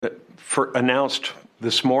announced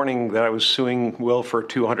this morning that I was suing Will for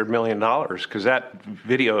 $200 million because that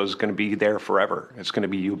video is going to be there forever. It's going to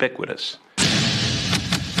be ubiquitous.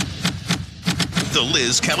 The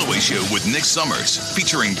Liz Callaway Show with Nick Summers,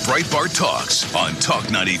 featuring Breitbart Talks on Talk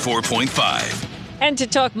 94.5. And to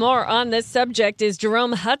talk more on this subject is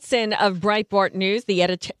Jerome Hudson of Breitbart News, the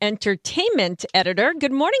entertainment editor.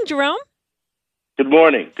 Good morning, Jerome. Good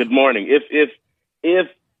morning. Good morning. If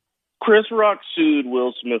Chris Rock sued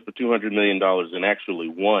Will Smith for $200 million and actually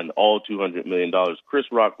won all $200 million, Chris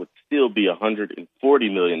Rock would still be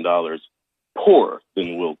 $140 million poorer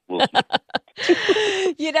than Will Smith.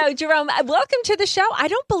 Jerome, welcome to the show. I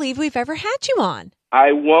don't believe we've ever had you on.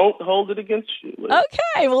 I won't hold it against you, Liz.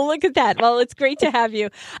 Okay, well, look at that. Well, it's great to have you.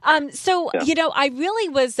 I really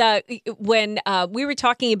was, when we were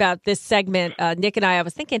talking about this segment, Nick and I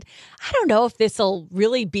was thinking, I don't know if this will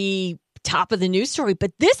really be top of the news story,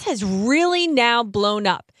 but this has really now blown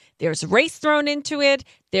up. There's race thrown into it.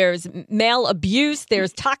 There's male abuse.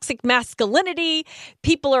 There's toxic masculinity.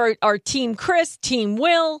 People are Team Chris, Team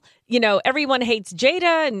Will. Everyone hates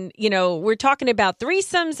Jada. And, we're talking about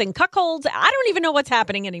threesomes and cuckolds. I don't even know what's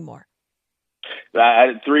happening anymore.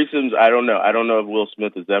 Threesomes, I don't know. I don't know if Will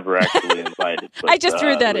Smith is ever actually invited. But, I just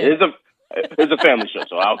threw that in. It's a family show,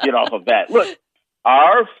 so I'll get off of that. Look,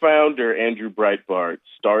 our founder, Andrew Breitbart,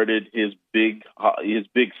 started his big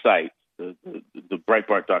site, the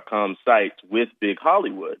Breitbart.com site, with Big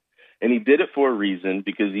Hollywood. And he did it for a reason,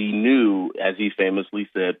 because he knew, as he famously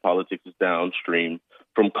said, politics is downstream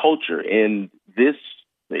from culture. And this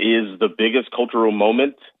is the biggest cultural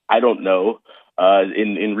moment, I don't know,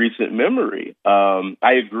 in recent memory.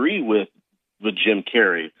 I agree with Jim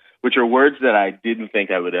Carrey, which are words that I didn't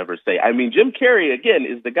think I would ever say. I mean, Jim Carrey, again,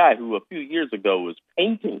 is the guy who a few years ago was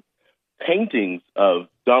painting paintings of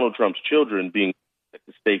Donald Trump's children being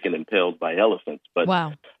stake and impaled by elephants. But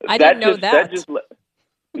wow, I didn't know that.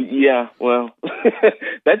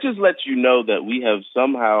 That just lets you know that we have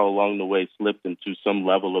somehow along the way slipped into some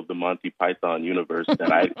level of the Monty Python universe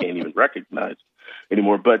that I can't even recognize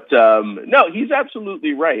anymore. But no, he's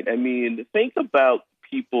absolutely right. I mean, think about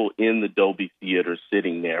people in the Dolby Theater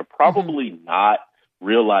sitting there, probably not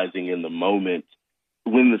realizing in the moment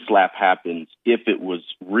when the slap happens if it was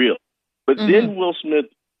real. But then Will Smith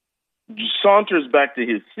saunters back to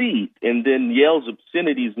his seat and then yells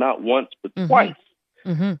obscenities not once but twice.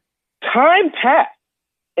 Time passed,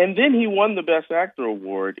 and then he won the Best Actor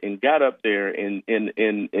award and got up there and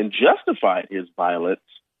justified his violence.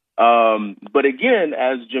 But again,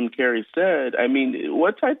 as Jim Carrey said, I mean,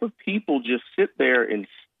 what type of people just sit there and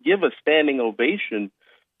give a standing ovation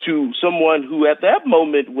to someone who at that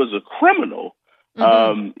moment was a criminal?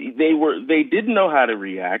 They didn't know how to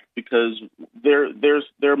react because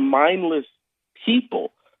they're mindless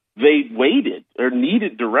people. They waited or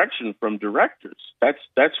needed direction from directors.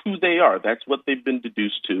 That's who they are. That's what they've been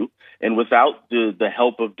deduced to. And without the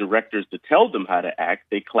help of directors to tell them how to act,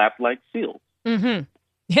 they clap like seals.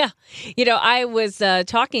 Yeah. I was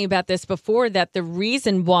talking about this before, that the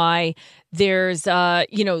reason why there's,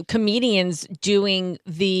 comedians doing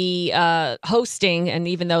the hosting, and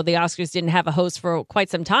even though the Oscars didn't have a host for quite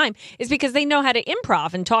some time, is because they know how to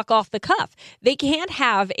improv and talk off the cuff. They can't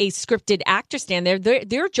have a scripted actor stand there.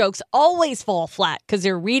 Their jokes always fall flat because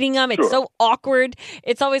they're reading them. It's so awkward.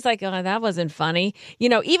 It's always like, oh, that wasn't funny.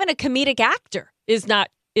 Even a comedic actor is not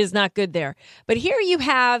good there. But here you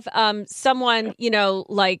have someone,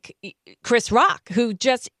 like Chris Rock, who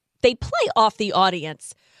they play off the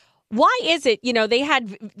audience. Why is it, they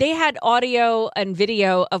had audio and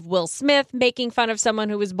video of Will Smith making fun of someone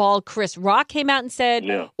who was bald. Chris Rock came out and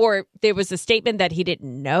said, or there was a statement that he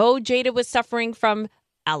didn't know Jada was suffering from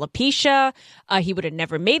alopecia. He would have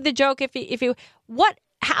never made the joke if you, if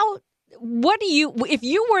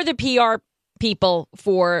you were the PR people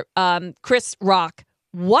for Chris Rock,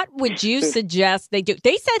 what would you suggest they do?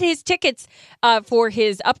 They said his tickets for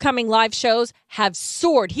his upcoming live shows have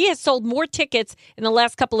soared. He has sold more tickets in the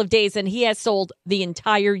last couple of days than he has sold the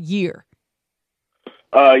entire year.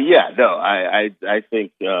 I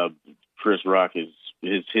think Chris Rock is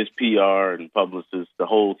his PR and publicist, the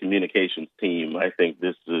whole communications team. I think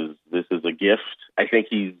this is a gift. I think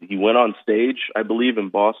he went on stage, I believe, in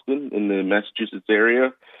Boston, in the Massachusetts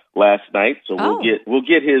area last night. So we'll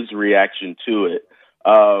get his reaction to it.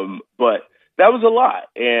 But that was a lot.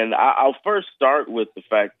 And I'll first start with the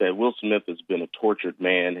fact that Will Smith has been a tortured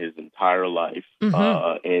man his entire life.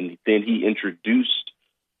 And then he introduced,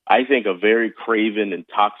 I think, a very craven and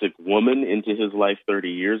toxic woman into his life 30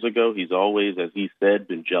 years ago. He's always, as he said,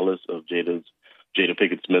 been jealous of Jada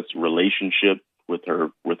Pinkett Smith's relationship with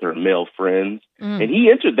her male friends, and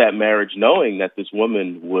he entered that marriage knowing that this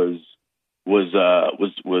woman was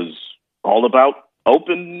all about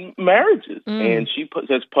open marriages, and she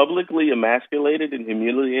has publicly emasculated and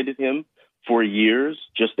humiliated him for years.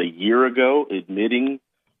 Just a year ago, admitting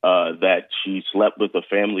that she slept with a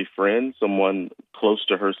family friend, someone close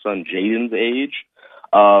to her son Jaden's age.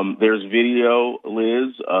 There's video,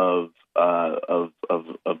 Liz, of the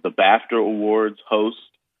BAFTA Awards host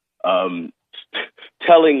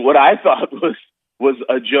telling what I thought was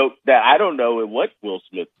a joke that I don't know what Will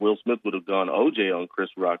Smith would have gone OJ on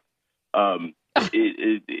Chris Rock.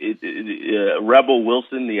 Rebel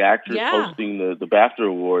Wilson, the actress hosting the BAFTA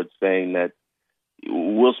Awards, saying that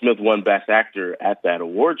Will Smith won Best Actor at that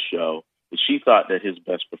award show. She thought that his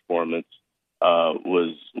best performance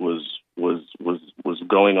was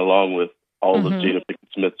going along with all of Jada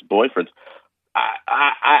Pinkett Smith's boyfriends.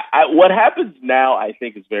 What happens now, I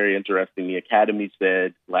think, is very interesting. The Academy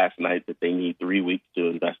said last night that they need 3 weeks to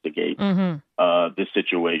investigate this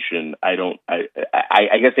situation.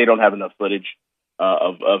 I guess they don't have enough footage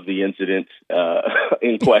of the incident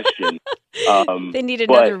in question. They need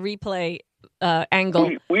another replay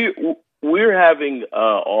angle. We're having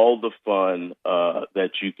all the fun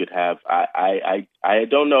that you could have. I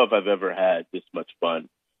don't know if I've ever had this much fun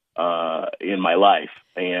in my life.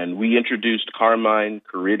 And we introduced Carmine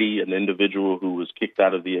Caridi, an individual who was kicked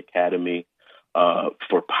out of the Academy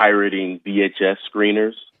for pirating VHS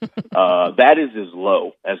screeners. That is as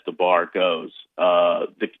low as the bar goes.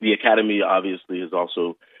 The Academy obviously has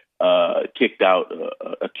also kicked out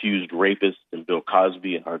accused rapists in Bill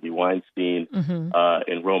Cosby and Harvey Weinstein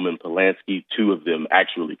and Roman Polanski, two of them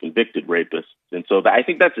actually convicted rapists. And so I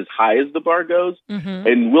think that's as high as the bar goes.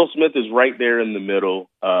 And Will Smith is right there in the middle.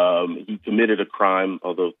 He committed a crime,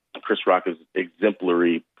 although Chris Rock is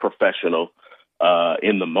exemplary professional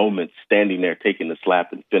in the moment, standing there taking the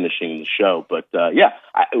slap and finishing the show. But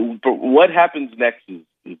but what happens next is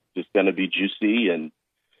just going to be juicy, and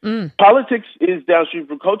politics is downstream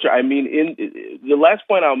from culture. I mean, in the last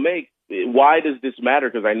point I'll make, why does this matter?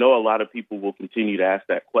 Because I know a lot of people will continue to ask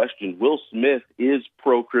that question. Will Smith is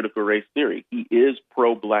pro-critical race theory. He is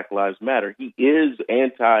pro-Black Lives Matter. He is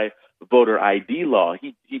anti-voter ID law.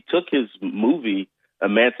 He took his movie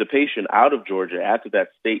Emancipation out of Georgia after that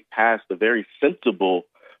state passed a very sensible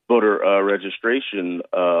voter registration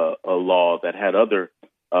law that had other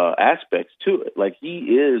aspects to it. Like, he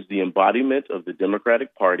is the embodiment of the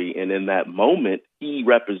Democratic Party, and in that moment, he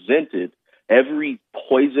represented every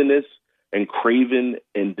poisonous and craven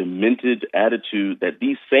and demented attitude that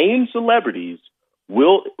these same celebrities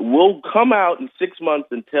will come out in 6 months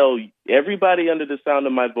and tell everybody under the sound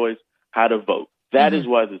of my voice how to vote. That is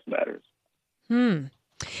why this matters.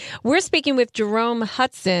 We're speaking with Jerome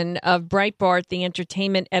Hudson of Breitbart, the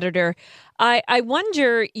entertainment editor. I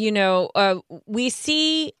wonder, we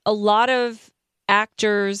see a lot of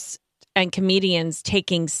actors and comedians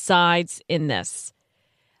taking sides in this.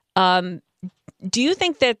 Do you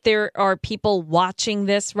think that there are people watching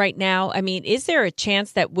this right now? I mean, is there a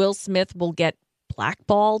chance that Will Smith will get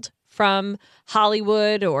blackballed from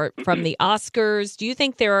Hollywood or from the Oscars? Do you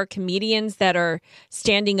think there are comedians that are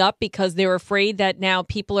standing up because they're afraid that now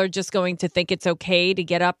people are just going to think it's okay to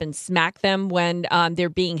get up and smack them when they're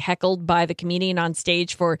being heckled by the comedian on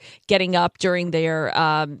stage for getting up during their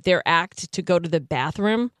act to go to the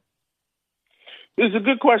bathroom? It's a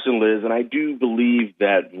good question, Liz, and I do believe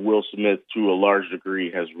that Will Smith, to a large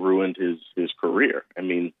degree, has ruined his career. I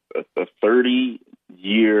mean, a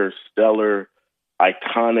 30-year stellar,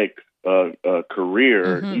 iconic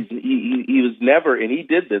career. He was never, and he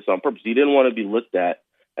did this on purpose. He didn't want to be looked at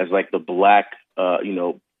as like the black,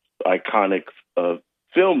 iconic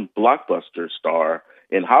film blockbuster star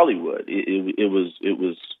in Hollywood. It was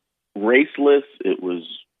raceless, it was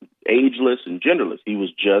ageless and genderless. He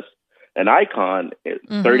was just an icon.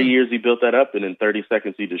 30 years he built that up, and in 30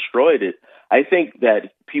 seconds he destroyed it. I think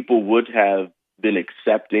that people would have been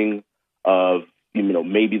accepting of,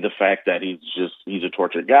 maybe the fact that he's a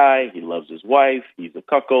tortured guy. He loves his wife. He's a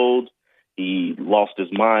cuckold. He lost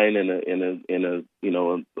his mind in a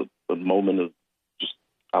moment of just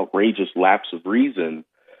outrageous lapse of reason.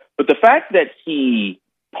 But the fact that he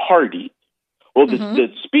partied, well,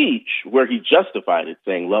 the speech where he justified it,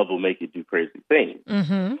 saying love will make you do crazy things.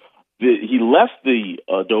 He left the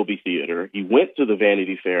Adobe Theater. He went to the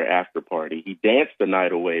Vanity Fair after party. He danced the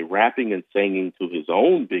night away, rapping and singing to his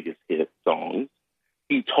own biggest hit songs.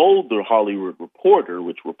 He told the Hollywood Reporter,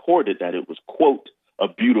 which reported that it was, quote, a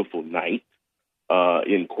beautiful night,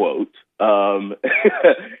 end quote. And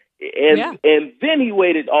then he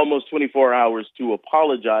waited almost 24 hours to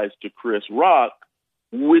apologize to Chris Rock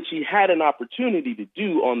which he had an opportunity to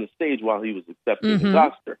do on the stage while he was accepting his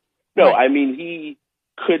Oscar. No, Right. I mean, he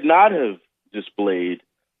could not have displayed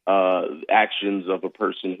actions of a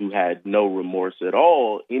person who had no remorse at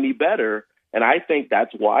all any better. And I think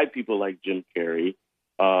that's why people like Jim Carrey,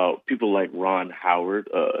 people like Ron Howard,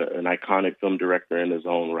 an iconic film director in his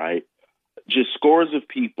own right, just scores of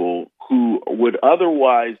people who would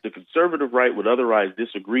otherwise, the conservative right would otherwise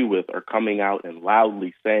disagree with, are coming out and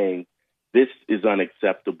loudly saying, this is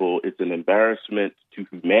unacceptable. It's an embarrassment to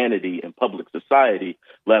humanity and public society,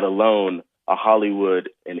 let alone a Hollywood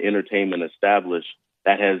and entertainment established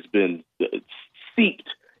that has been steeped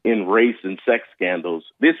in race and sex scandals.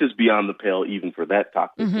 This is beyond the pale even for that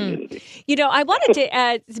toxic community. You know, I wanted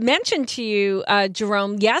to mention to you,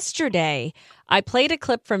 Jerome, yesterday I played a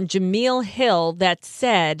clip from Jameel Hill that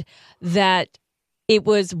said that it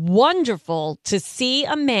was wonderful to see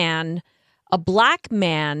a man, a black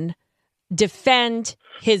man, defend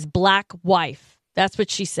his black wife. That's what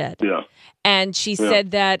she said. Yeah. And she said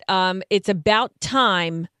that it's about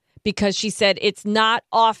time, because she said it's not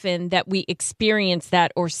often that we experience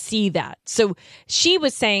that or see that. So she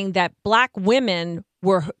was saying that black women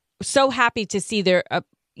were so happy to see their, a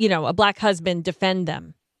black husband defend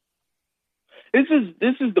them. This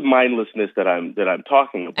is the mindlessness that I'm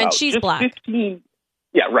talking about. And she's just black. 15.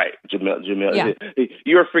 Yeah, right. Jamel. Yeah.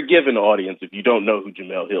 You're a forgiven audience if you don't know who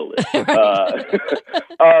Jamel Hill is.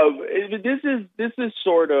 This is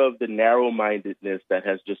sort of the narrow-mindedness that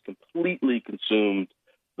has just completely consumed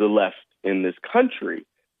the left in this country.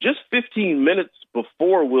 Just 15 minutes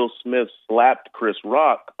before Will Smith slapped Chris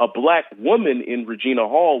Rock, a black woman in Regina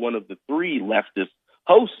Hall, one of the three leftist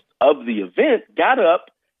hosts of the event, got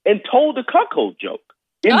up and told a cuckold joke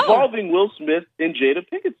involving Will Smith and Jada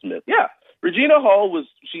Pinkett Smith. Yeah. Regina Hall was,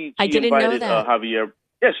 she didn't invited know that.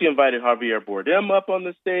 she invited Javier Bardem up on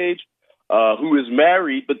the stage, who is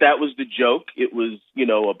married, but that was the joke. It was,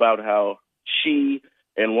 about how she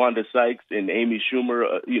and Wanda Sykes and Amy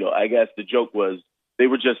Schumer, I guess the joke was they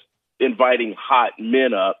were just inviting hot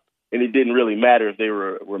men up, and it didn't really matter if they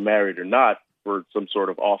were married or not for some sort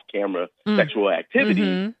of off-camera sexual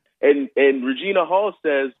activity. And Regina Hall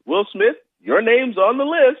says, Will Smith, your name's on the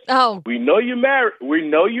list. Oh, we know you're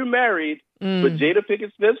married. But Jada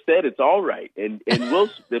Pinkett Smith said it's all right. And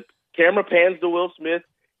the camera pans to Will Smith.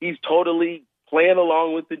 He's totally playing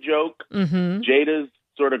along with the joke. Jada's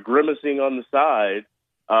sort of grimacing on the side.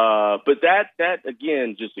 But that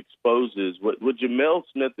again just exposes what Jamel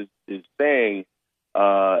Smith is saying.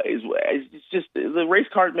 It's just the race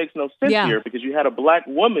card makes no sense here, because you had a black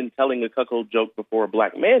woman telling a cuckold joke before a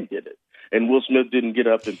black man did it, and Will Smith didn't get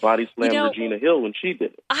up and body slam Regina Hill when she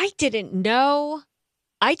did it. I didn't know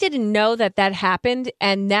that happened,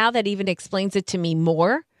 and now that even explains it to me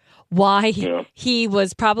more. Why he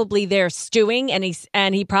was probably there stewing,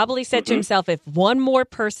 and he probably said to himself, if one more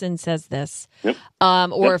person says this,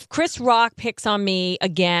 or if Chris Rock picks on me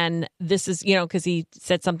again, this is, because he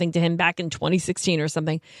said something to him back in 2016 or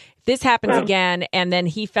something. If this happens again, and then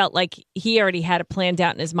he felt like he already had it planned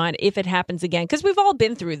out in his mind if it happens again, because we've all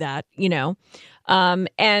been through that, and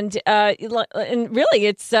really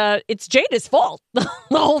it's Jada's fault, the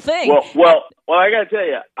whole thing. Well, I gotta tell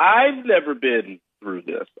you, I've never been through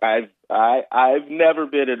this. I've never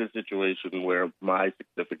been in a situation where my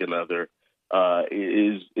significant other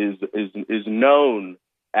is known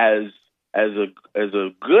as a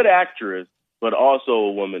good actress, but also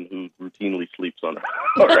a woman who routinely sleeps on her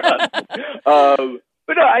husband.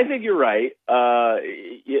 But no, I think you're right.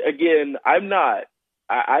 Again, I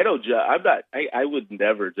would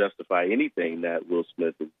never justify anything that Will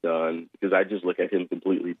Smith has done, because I just look at him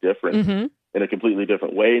completely different in a completely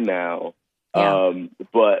different way now. Yeah.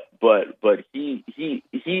 But he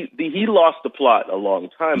lost the plot a long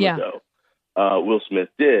time ago. Will Smith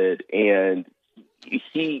did, and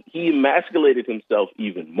he emasculated himself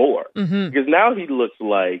even more, because now he looks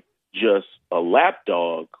like just a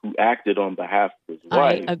lapdog who acted on behalf of his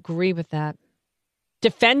wife. I agree with that.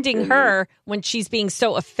 Defending her when she's being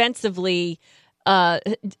so offensively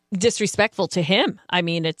disrespectful to him. I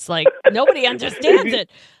mean, it's like nobody understands it.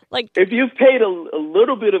 Like, if you've paid a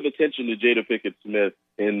little bit of attention to Jada Pinkett Smith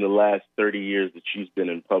in the last 30 years that she's been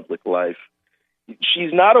in public life,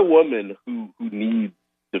 she's not a woman who needs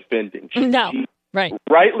defending. Right.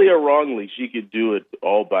 Rightly or wrongly, she could do it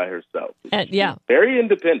all by herself. She's very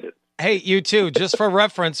independent. Hey, you too, just for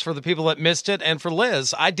reference for the people that missed it, and for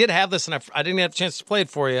Liz, I did have this, and I didn't have a chance to play it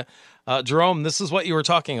for you. Jerome, this is what you were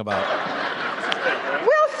talking about.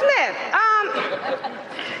 Will Smith,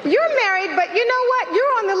 you're married, but you know what?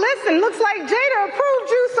 You're on the list, and looks like Jada approved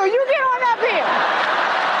you, so you get on up here.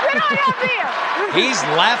 Get on up here. He's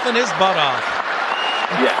laughing his butt off.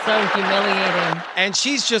 Yeah. So humiliating. And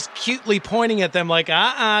she's just cutely pointing at them like,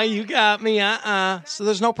 you got me, So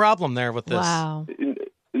there's no problem there with this. Wow.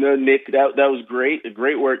 No, Nick, that was great.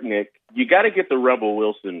 Great work, Nick. You got to get the Rebel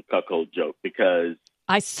Wilson cuckold joke because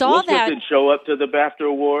I saw Will Smith that. didn't show up to the BAFTA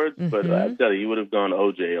Awards, but I tell you, he would have gone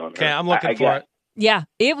OJ on her. Okay, I'm looking for it. Yeah,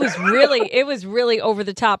 it was really over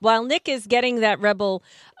the top. While Nick is getting that Rebel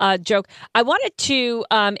joke, I wanted to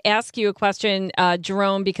ask you a question,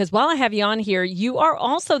 Jerome, because while I have you on here, you are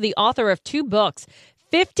also the author of 2 books,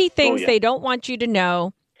 50 Things They Don't Want You to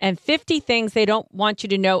Know and 50 Things They Don't Want You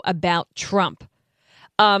to Know About Trump.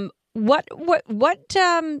 What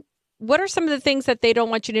are some of the things that they don't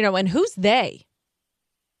want you to know, and who's they?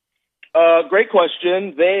 Great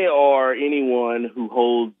question. They are anyone who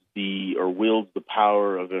holds or wields the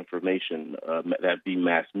power of information, that be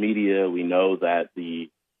mass media. We know that the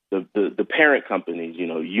parent companies,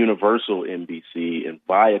 Universal NBC and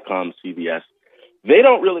Viacom CBS, they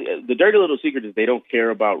don't really, the dirty little secret is they don't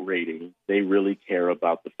care about ratings. They really care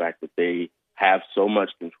about the fact that they have so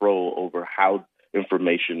much control over how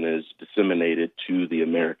information is disseminated to the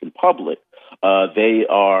American public. They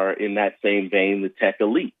are, in that same vein, the tech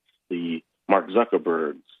elites, the Mark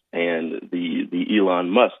Zuckerbergs and the Elon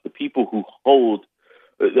Musk, the people who hold,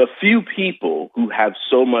 the few people who have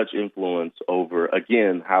so much influence over,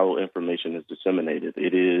 again, how information is disseminated.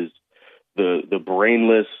 It is the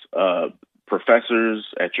brainless professors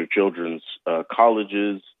at your children's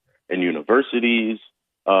colleges and universities,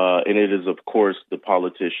 and it is, of course, the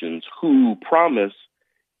politicians who promise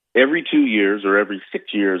every 2 years or every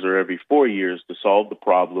 6 years or every 4 years to solve the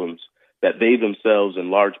problems that they themselves,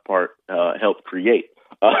 in large part, helped create.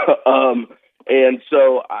 And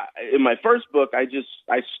so in my first book, I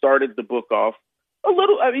started the book off a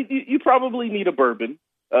little. I mean, you probably need a bourbon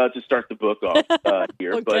to start the book off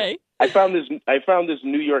here. Okay. But I found this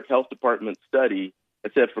New York Health Department study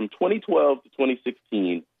that said from 2012 to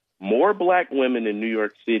 2016, more Black women in New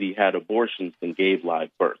York City had abortions than gave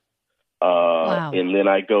live birth. Wow. And then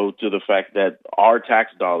I go to the fact that our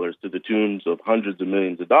tax dollars, to the tunes of hundreds of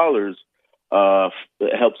millions of dollars,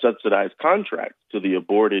 help subsidize contracts to the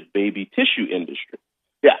aborted baby tissue industry.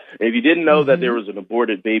 Yeah, if you didn't know that there was an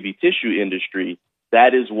aborted baby tissue industry,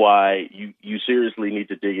 that is why you seriously need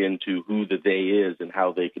to dig into who the they is and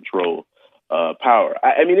how they control power.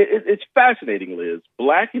 I mean, it's fascinating, Liz.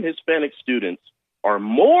 Black and Hispanic students are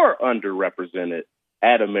more underrepresented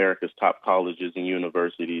at America's top colleges and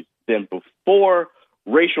universities than before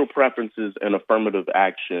racial preferences and affirmative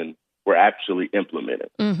action were actually implemented.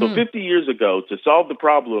 So 50 years ago, to solve the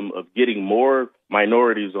problem of getting more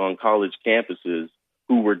minorities on college campuses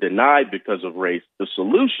who were denied because of race, the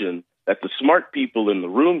solution that the smart people in the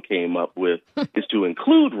room came up with is to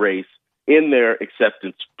include race in their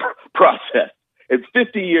acceptance process. And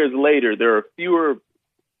 50 years later, there are fewer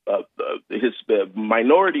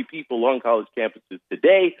minority people on college campuses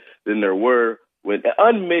today than there were when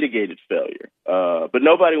unmitigated failure. But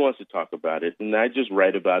nobody wants to talk about it. And I just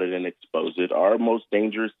write about it and expose it. Our most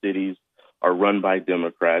dangerous cities are run by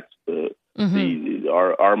Democrats.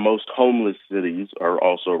 Our most homeless cities are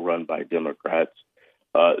also run by Democrats.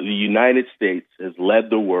 The United States has led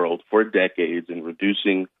the world for decades in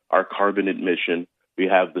reducing our carbon emission. We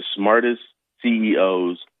have the smartest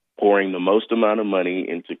CEOs pouring the most amount of money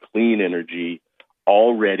into clean energy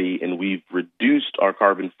already, and we've reduced our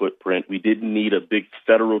carbon footprint. We didn't need a big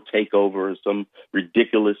federal takeover, some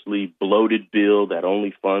ridiculously bloated bill that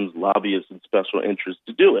only funds lobbyists and special interests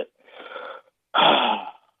to do it.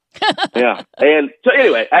 Yeah. And so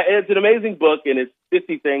anyway, it's an amazing book, and it's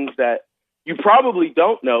 50 things that you probably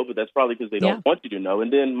don't know, but that's probably because they don't want you to know.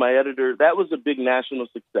 And then my editor, that was a big national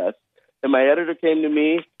success. And my editor came to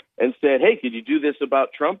me and said, "Hey, could you do this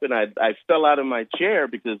about Trump?" And I fell out of my chair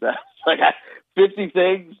because I was like, 50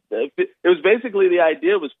 things. It was basically, the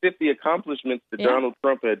idea was 50 accomplishments that Donald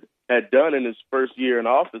Trump had done in his first year in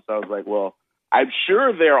office. I was like, well, I'm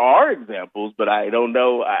sure there are examples, but I don't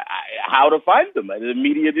know how to find them. The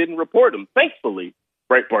media didn't report them. Thankfully,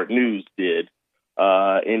 Breitbart News did.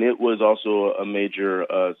 And it was also a major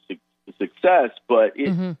success, but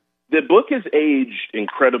the book has aged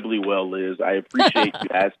incredibly well, Liz. I appreciate you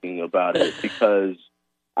asking about it because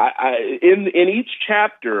in each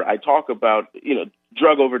chapter I talk about,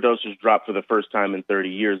 drug overdoses dropped for the first time in 30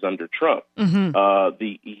 years under Trump. I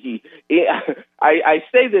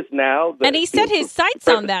say this now, and he set his sights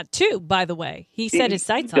on that too. By the way, he set his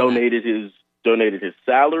sights on that. Donated his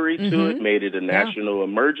salary to it, made it a national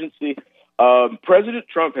emergency. President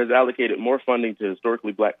Trump has allocated more funding to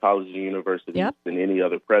historically Black colleges and universities than any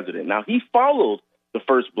other president. Now, he followed the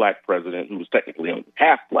first Black president, who was technically only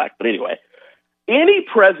half Black, but anyway, Any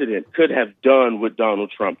president could have done what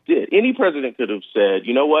Donald Trump did. Any president could have said,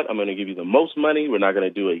 you know what, I'm going to give you the most money. We're not going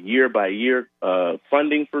to do a year-by-year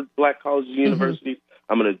funding for black colleges and universities.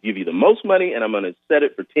 I'm going to give you the most money, and I'm going to set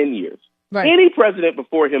it for 10 years. Right. Any president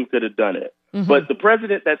before him could have done it. But the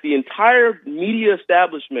president that the entire media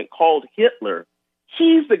establishment called Hitler,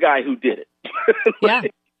 he's the guy who did it. Yeah,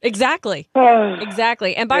 exactly.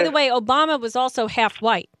 Exactly. And by the way, Obama was also half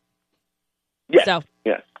white. Yes, So,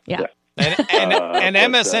 yes. yeah. And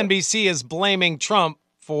MSNBC is blaming Trump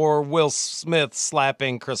for Will Smith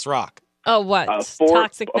slapping Chris Rock. Oh, what?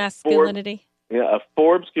 Toxic masculinity? A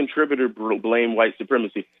Forbes contributor blamed white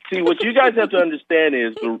supremacy. See, what you guys have to understand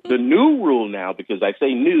is the new rule now, because I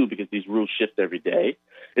say new because these rules shift every day,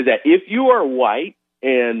 is that if you are white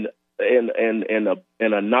and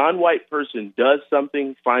a non-white person does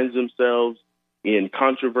something, finds themselves in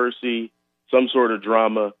controversy, some sort of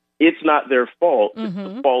drama, it's not their fault. It's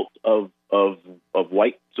the fault of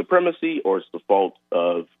white supremacy, or it's the fault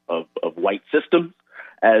of white systems,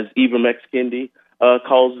 as Ibram X. Kendi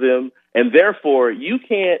calls them. And therefore, you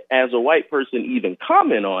can't, as a white person, even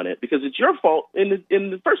comment on it because it's your fault in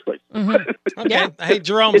the first place. Okay. Yeah. Hey,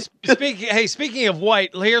 Jerome, speaking of white,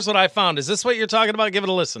 here's what I found. Is this what you're talking about? Give it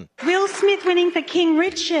a listen. Will Smith winning for King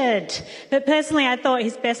Richard. But personally, I thought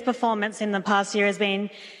his best performance in the past year has been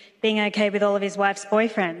being okay with all of his wife's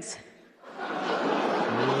boyfriends.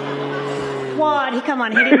 What? Come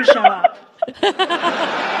on, he didn't show up.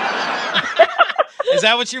 Is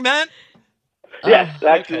that what you meant? Yes,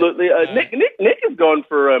 absolutely. Nick is going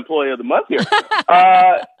for Employee of the Month here.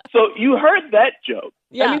 So you heard that joke.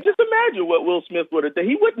 Yeah. I mean, just imagine what Will Smith would have done.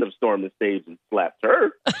 He wouldn't have stormed the stage and slapped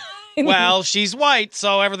her. Well, she's white,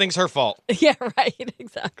 so everything's her fault. Yeah, right.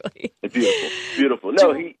 Exactly. Beautiful, beautiful.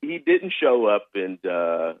 No, he didn't show up, and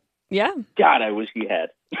Yeah. God, I wish he had.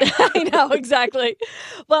 I know, exactly.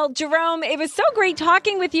 Well, Jerome, it was so great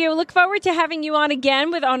talking with you. Look forward to having you on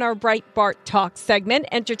again on our Breitbart Talk segment.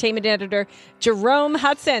 Entertainment editor Jerome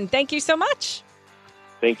Hudson, thank you so much.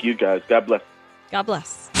 Thank you, guys. God bless. God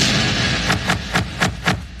bless.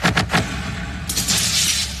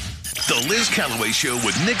 The Liz Callaway Show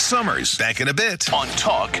with Nick Summers. Back in a bit on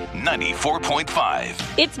Talk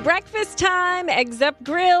 94.5. It's breakfast time. Eggs Up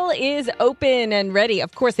Grill is open and ready.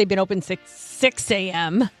 Of course, they've been open 6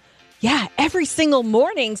 a.m. Yeah, every single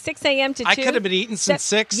morning, 6 a.m. to 2. I could have been eating since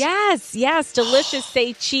 6. Yes. Delicious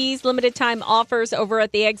say cheese. Limited time offers over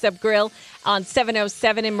at the Eggs Up Grill on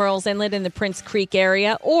 707 in Merle's Inlet in the Prince Creek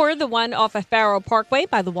area, or the one off of Farrow Parkway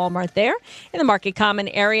by the Walmart there in the Market Common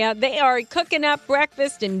area. They are cooking up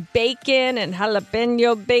breakfast and bacon and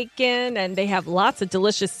jalapeno bacon, and they have lots of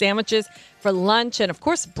delicious sandwiches for lunch and, of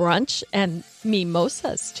course, brunch and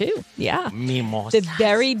mimosas, too. Yeah. Mimosas. The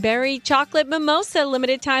Berry Berry Chocolate Mimosa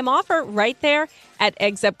limited time offer right there at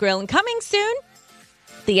Eggs Up Grill. And coming soon,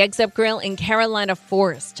 the Eggs Up Grill in Carolina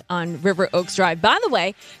Forest on River Oaks Drive. By the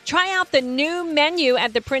way, try out the new menu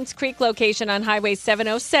at the Prince Creek location on Highway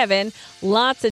 707. Lots of